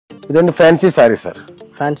இது வந்து fancy sorry sir.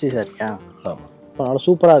 Fancy சாரியா? ஆமாம். இப்போ நல்லா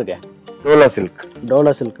சூப்பராக இருக்கே. டோலா சில்க்.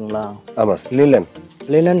 டோலா சில்க்குங்களா? ஆமாம் sir. லிலன்.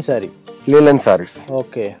 Linen sorry. லிலன் saris.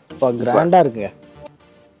 Okay. இப்போ கிராண்டாக இருக்குங்க.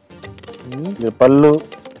 இது பல்லு,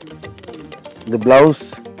 இது blouse.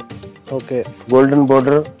 Okay. Golden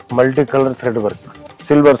border, multi colour thread work,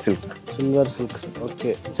 silver silk. Silver silk.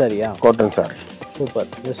 Okay. சரியா? Cotton sorry. சூப்பர்.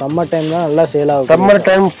 இது சம்மர் டைம் தான் நல்லா சேல் ஆகும். சம்மர்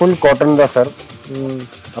டைம் ஃபுல் காட்டன் தான் சார்.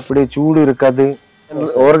 அப்படியே சூடு இருக்காது.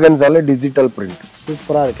 ஆர்கன்ஸால டிஜிட்டல் பிரிண்ட்.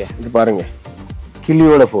 சூப்பராக இருக்கே. இது பாருங்க,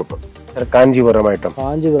 கிளியோட photo sir. Kanchipuram item.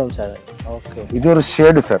 Kanchipuram sir. Okay. இது ஒரு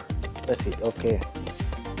ஷேடு சார். ஓகே.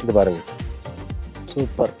 இது பாருங்க சார்.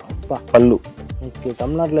 சூப்பர். அப்பா. பல்லு. ஓகே.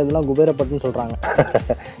 தமிழ்நாட்டில் இதெல்லாம் குபேரப்பட்டுன்னு சொல்கிறாங்க.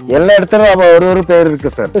 எல்லா இடத்துலையும் அப்போ ஒரு பேர்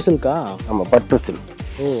இருக்கு சார். பட்டு சில்கா? ஆமாம், பட்டு சில்க்.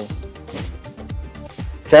 ஓ,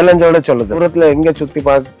 சேலஞ்சோட சொல்லுது. சூரத்தில் எங்கே சுற்றி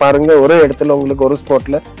பாருங்க, ஒரே இடத்துல உங்களுக்கு ஒரு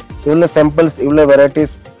ஸ்பாட்ல இவ்வளோ சாம்பிள்ஸ், இவ்வளோ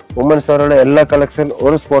வெரைட்டிஸ், உமன்ஸோட எல்லா கலெக்ஷன்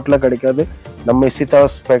ஒரு ஸ்பாட்ல கிடைக்காது. நம்ம ISHITA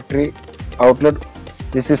factory outlet.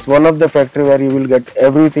 This is one of the factory where you will get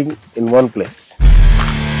everything in one place.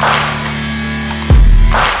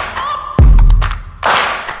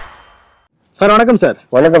 Sir வணக்கம் சார்.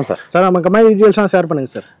 வணக்கம் சார். சார் நம்ம கம்பெனி டீடைல்ஸ்லாம் ஷேர்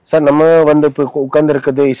பண்ணுங்க சார். சார் நம்ம வந்து இப்போ உட்கார்ந்து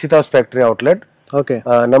இருக்குது ISHITA ஃபேக்டரி அவுட்லெட். ஓகே.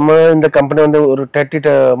 நம்ம இந்த கம்பெனி வந்து ஒரு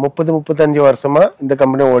 30-35 வருஷமா இந்த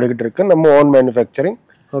கம்பெனி ஓடிக்கிட்டு இருக்கு. நம்ம own manufacturing.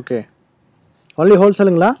 Okay. Only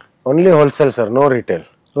ஹோல்சேலுங்களா? Only wholesale sir, no retail.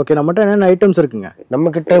 Okay. நம்மகிட்ட என்னென்ன ஐட்டம்ஸ் இருக்குங்க?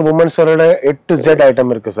 நம்ம கிட்ட உமன்ஸோட A to Z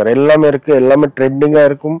ஐட்டம் இருக்கு சார். எல்லாமே இருக்கு. எல்லாமே ட்ரெண்டிங்கா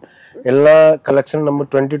இருக்கும். எல்லா கலெக்ஷன் நம்ம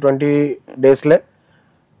 20 டேஸ்ல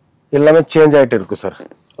எல்லாமே சேஞ்ச் ஆயிட்டு இருக்கு சார்.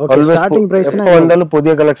 ஓகே. ஸ்டார்டிங் பிரைஸ் என்ன வந்தாலும்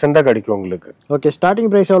புதிய கலெக்ஷன் தான் கிடைக்கும் உங்களுக்கு. Okay. Starting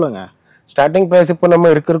price எவ்வளவுங்க? Starting price இப்போ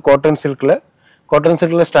நம்ம இருக்கிற காட்டன்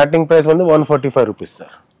சில்க்ல ஸ்டார்டிங் பிரைஸ் வந்து 145 ரூபீஸ்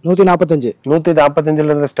சார். 145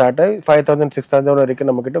 இருந்து ஸ்டார்ட் ஆகி 5000 6000 வரைக்கும்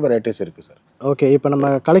நம்ம கிட்ட வெரைட்டிஸ் இருக்கு சார். ஓகே. இப்போ நம்ம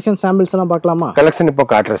கலெக்ஷன் சாம்பிள்ஸ் எல்லாம் பார்க்கலாமா? கலெக்ஷன் இப்போ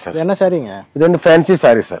காட்டுறேன் சார். என்ன சாரிங்க? இது வந்து ஃபேன்சி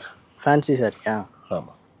சாரி சார். ஃபேன்சி சாரியா?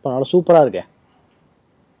 ஆமா. இப்போ நல்லா சூப்பரா இருக்கு.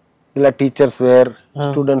 இல்ல teachers were,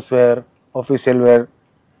 students where, official வேர்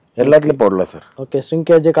எல்லாத்துலயும் போடலாம் sir. Okay.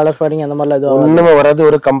 Shrinkage, colour fading அந்த மாதிரி எதுவும் ஒண்ணுமே வராது,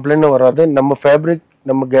 ஒரு கம்ப்ளைண்ட் வராது. நம்ம ஃபேப்ரிக்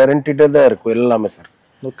நம்ம கேரண்டிடா தான் இருக்கும் எல்லாமே sir.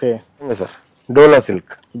 Okay sir. Dola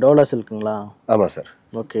silk. Dola சில்க்குங்களா? ஆமா சார்.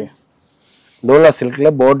 ஓகே. டோலா சில்க்ல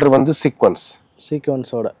border வந்து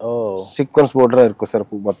சீக்வென்ஸோட. ஓ, சீக்வென்ஸ் border இருக்கும் சார்.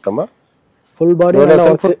 மொத்தமா full body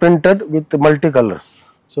silk printed with multi colours.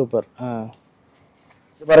 Super.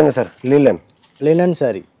 இது பாருங்க sir, linen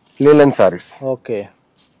sorry. Linen saris. Okay.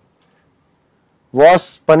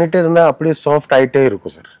 Wash பண்ணிட்டு இருந்தா அப்படியே சாஃப்ட் ஆயிட்டே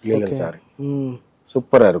இருக்கும் சார். லினன் சாரி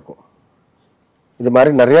சூப்பரா இருக்கும். இது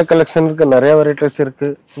மாதிரி நிறைய கலெக்ஷன் இருக்கு, நிறைய வெரைட்டிஸ் இருக்கு.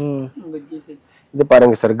 இது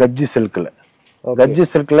பாருங்க சார், கஜ்ஜி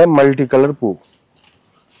சில்க்ல மல்டி கலர் பூ.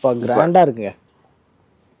 கிராண்டா இருக்குங்க.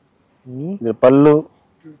 இது பல்லு,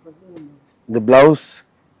 இது blouse.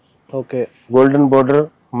 Okay. Golden border,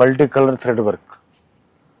 multi colour thread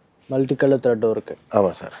work.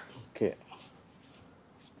 ஆமா சார். ஓகே.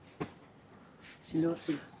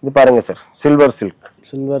 இது பாருங்க sir, silver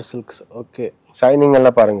silk. Okay. Shining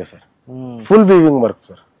எல்லாம் பாருங்க sir. Full weaving work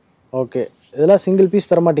sir. Okay. இதெல்லாம் சிங்கிள் பீஸ்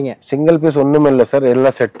தர மாட்டீங்க? சிங்கிள் பீஸ் ஒண்ணுமே இல்ல சார்,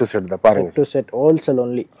 எல்லாம் செட் டு செட் தான். பாருங்க, set to set, wholesale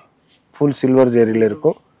only. Full silver ஜெரியில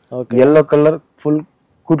இருக்கும். Okay. yellow colour, full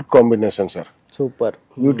good combination sir. Super.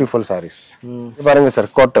 Beautiful saris. இது பாருங்க சார்,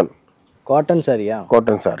 காட்டன் சாரியா?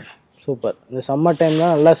 Cotton sorry. சூப்பர். இந்த சம்மர் டைம்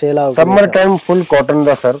தான் நல்லா சேல் ஆகும். சம்மர் டைம் ஃபுல் காட்டன்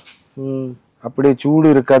தான் சார். அப்படியே சூடு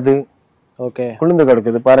இருக்காது. ஓகே. குளிர்ந்து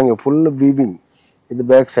கிடக்குது. பாருங்க, ஃபுல் வீவிங். இது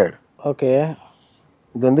பேக் சைடு. ஓகே.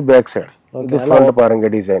 இது வந்து பேக் சைடு. இது ஃப்ரண்ட் பாருங்க,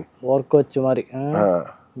 டிசைன் வர்க் வச்ச மாதிரி.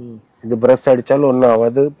 இது பிரஷ் அடிச்சாலும் ஒன்றும்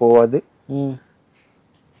ஆகாது, போகாது.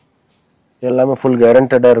 எல்லாமே ஃபுல்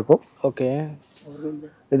கேரண்டடா இருக்கும். ஓகே.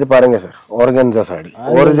 இது பாருங்க sir, organza sorry.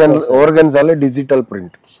 ஆர்கன்ஸால digital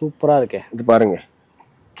print. சூப்பரா இருக்கே. இது பாருங்க,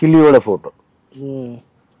 கிளியோட photo.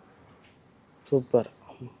 Super.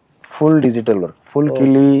 Full digital work. Full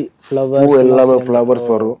கிளி, ஃப்ளவர்ஸ், எல்லாமே ஃப்ளவர்ஸ்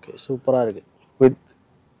வரும். ஓகே. சூப்பரா இருக்கு. வித்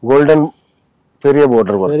கோல்டன் பெரிய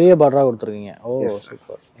border வரும். பெரிய பார்டரா கொடுத்திருக்கீங்க. ஓ,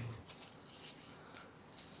 சூப்பர்.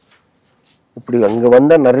 இப்படி அங்க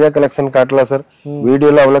வந்தா நிறைய கலெக்ஷன் காட்டலாம் சார்.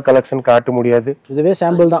 வீடியோல அவ்வளவு கலெக்ஷன் காட்ட முடியாது. இதுவே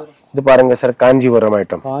சாம்பிள் தான். இது பாருங்க sir, Kanchipuram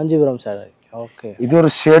item. Kanchipuram sorry. Okay. இது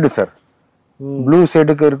ஒரு ஷேடு சார். ப்ளூ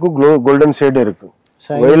ஷேடுக்கு இருக்கு, கோல்டன் ஷேடு இருக்கு.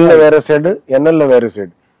 வெயில்ல வேற ஷேடு, எண்ணல்ல வேற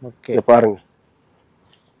ஷேடு. ஓகே. இது பாருங்க,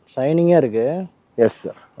 ஷைனிங்கா இருக்கு. Yes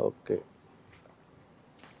sir. ஓகே.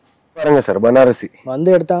 பாருங்க சார், பனாரசி. வந்து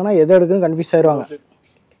எடுத்தாங்கன்னா எதை எடுக்கணும் கன்ஃபியூஸ் ஆயிருவாங்க.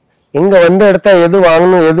 இங்க வந்து எடுத்தா எது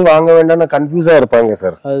வாங்கணும் எது வாங்க வேண்டாம்னு கன்ஃபியூஸா இருப்பாங்க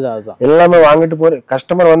சார். அதுதான். எல்லாமே வாங்கிட்டு போற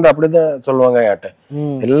கஸ்டமர் வந்து அப்படிதான் சொல்லுவாங்க யாட்ட.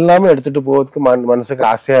 எல்லாமே எடுத்துட்டு போறதுக்கு மனசுக்கு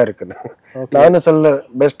ஆசையா இருக்குன்னு. நானும் சொல்ல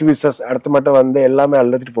பெஸ்ட் விஷஸ், அடுத்த மட்டும் வந்து எல்லாமே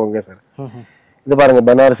அழுத்திட்டு போங்க சார். இது பாருங்க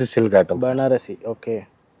Banarasi silk item. Banarasi. Okay.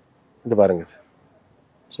 இது பாருங்க சார்.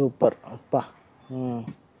 சூப்பர். அப்பா.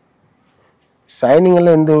 ஷைனிங்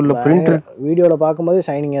எல்லாம் இந்த உள்ள பிரிண்ட் வீடியோல பாக்கும்போது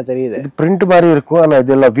ஷைனிங்கா தெரியுது. இது பிரிண்ட் மாதிரி இருக்கும் ஆனா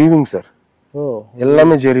இதெல்லாம் வீவிங் சார். ஓ,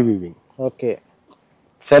 எல்லாமே ஜெரி weaving. Okay.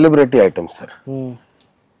 Celebrity item sir.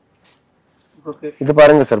 இது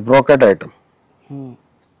பாருங்க சார் brocade ஐட்டம்.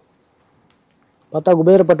 பார்த்தா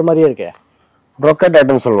குபேர பட்டு மாதிரியே இருக்கே. brocade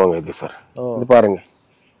ஐட்டம் சொல்லுவாங்க இது சார். இது பாருங்க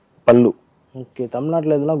பல்லு. ஓகே.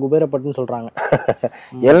 தமிழ்நாட்டுல இதெல்லாம் குபேர பட்டுன்னு சொல்றாங்க.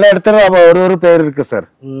 எல்லா இடத்துலயும் அப்ப ஒரு பேர் இருக்கு சார்.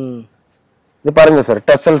 இது பாருங்க sir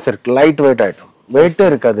டசல் silk light weight item. வெயிட்டே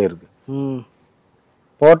இருக்காது இருக்கு.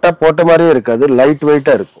 போட்ட மாதிரியே இருக்காது, லைட்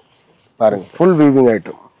வெயிட்டா இருக்கும். பாருங்க ஃபுல் வீவிங்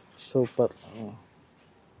ஐட்டம். சூப்பர்.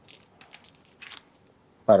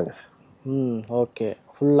 பாருங்க சார். ஓகே.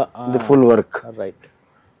 ஃபுல்லா இது ஃபுல் ஒர்க். ரைட்.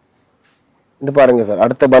 இது பாருங்க சார்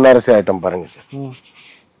அடுத்த பனாரசி ஐட்டம் பாருங்க சார்.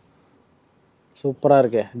 சூப்பரா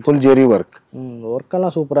இருக்கு. ஃபுல் ஜெரி ஒர்க். ஒர்க்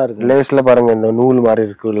எல்லாம் சூப்பரா இருக்கு. லேஸ்ல பாருங்க இந்த நூல் மாதிரி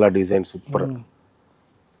இருக்கு எல்லா டிசைன் சூப்பர்.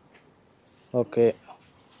 ஓகே.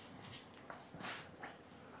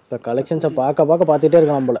 இந்த கலெக்ஷன்ஸை பார்த்துட்டே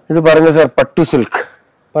இருக்கலாம் போல. இது பாருங்க சார் பட்டு சில்க்.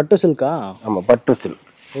 பட்டு சில்கா? ஆமா பட்டு சில்க்.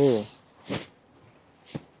 ஓ,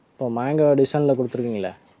 இப்போ மேங்கோ டிசைன்ல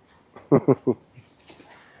கொடுத்துருக்கீங்களே.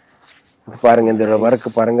 இது பாருங்க இந்த ஒர்க்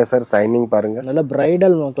பாருங்க சார், ஷைனிங் பாருங்க. நல்ல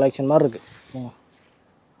பிரைடல் கலெக்ஷன் மாதிரி இருக்கு.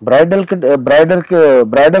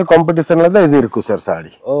 பிரைடல் காம்படிஷன்ல தான் இது இருக்கு சார்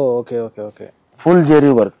சாரி. ஓ, ஓகே ஓகே ஓகே. ஃபுல்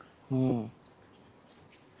ஜெரி ஒர்க்.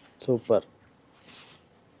 சூப்பர்.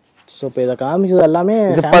 ஸோ இப்போ இதை காமிச்சது எல்லாமே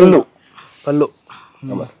இது பல்லு.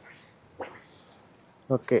 ஆமா.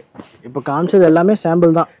 ஓகே. இப்போ காமிச்சது எல்லாமே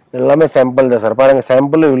சாம்பிள் தான். எல்லாமே சாம்பிள் தான் சார். பாருங்க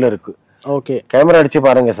சாம்பிள் இவ்வளோ இருக்கு. ஓகே. கேமரா அடிச்சு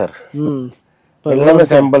பாருங்க சார். எல்லாமே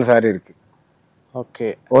சாம்பிள் சாரி இருக்கு. ஓகே.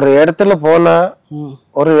 ஒரு இடத்துல போனா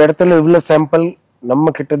ஒரு இடத்துல இவ்வளோ சாம்பிள்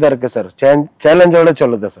நம்ம கிட்ட தான் இருக்கு சார். சேலஞ்சோட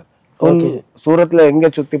சொல்லுது சார். சூரத்ல எங்க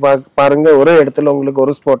சுத்தி பாருங்க ஒரே இடத்துல உங்களுக்கு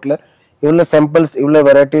ஒரு ஸ்பாட்ல இவ்வளோ சாம்பிள்ஸ் இவ்வளோ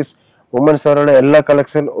வெரைட்டிஸ் உமன்ஸ் வேரோட எல்லா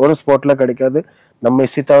கலெக்ஷன் ஒரு ஸ்பாட்ல கிடைக்காது. நம்ம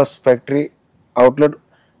ISHITA factory outlet.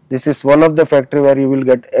 This is one of the factory where you will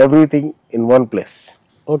get everything in one place.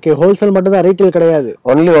 Okay. Wholesale மட்டும் தான், ரீட்டைல் கிடையாது.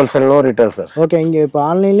 Only wholesale, no retail sir. Okay. இங்க இப்போ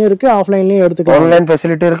ஆன்லைன்லயும் இருக்கு, ஆஃப்லைன்லயும் எடுத்துக்கலாம். ஆன்லைன்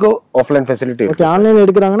ஃபெசிலிட்டி இருக்கு, ஆஃப்லைன் ஃபெசிலிட்டி இருக்கு. ஓகே. ஆன்லைன்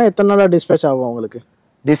எடுக்கறாங்கன்னா எத்தனை நாளா டிஸ்பேட்ச் ஆகும் உங்களுக்கு?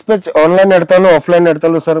 டிஸ்பேட்ச் ஆன்லைன் எடுத்தாலும் ஆஃப்லைன்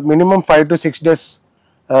எடுத்தாலும் sir minimum 5 to 6 days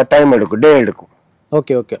time எடுக்கும், டே எடுக்கும்.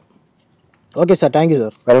 Okay okay okay sir. Thank you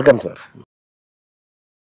sir. Welcome sir.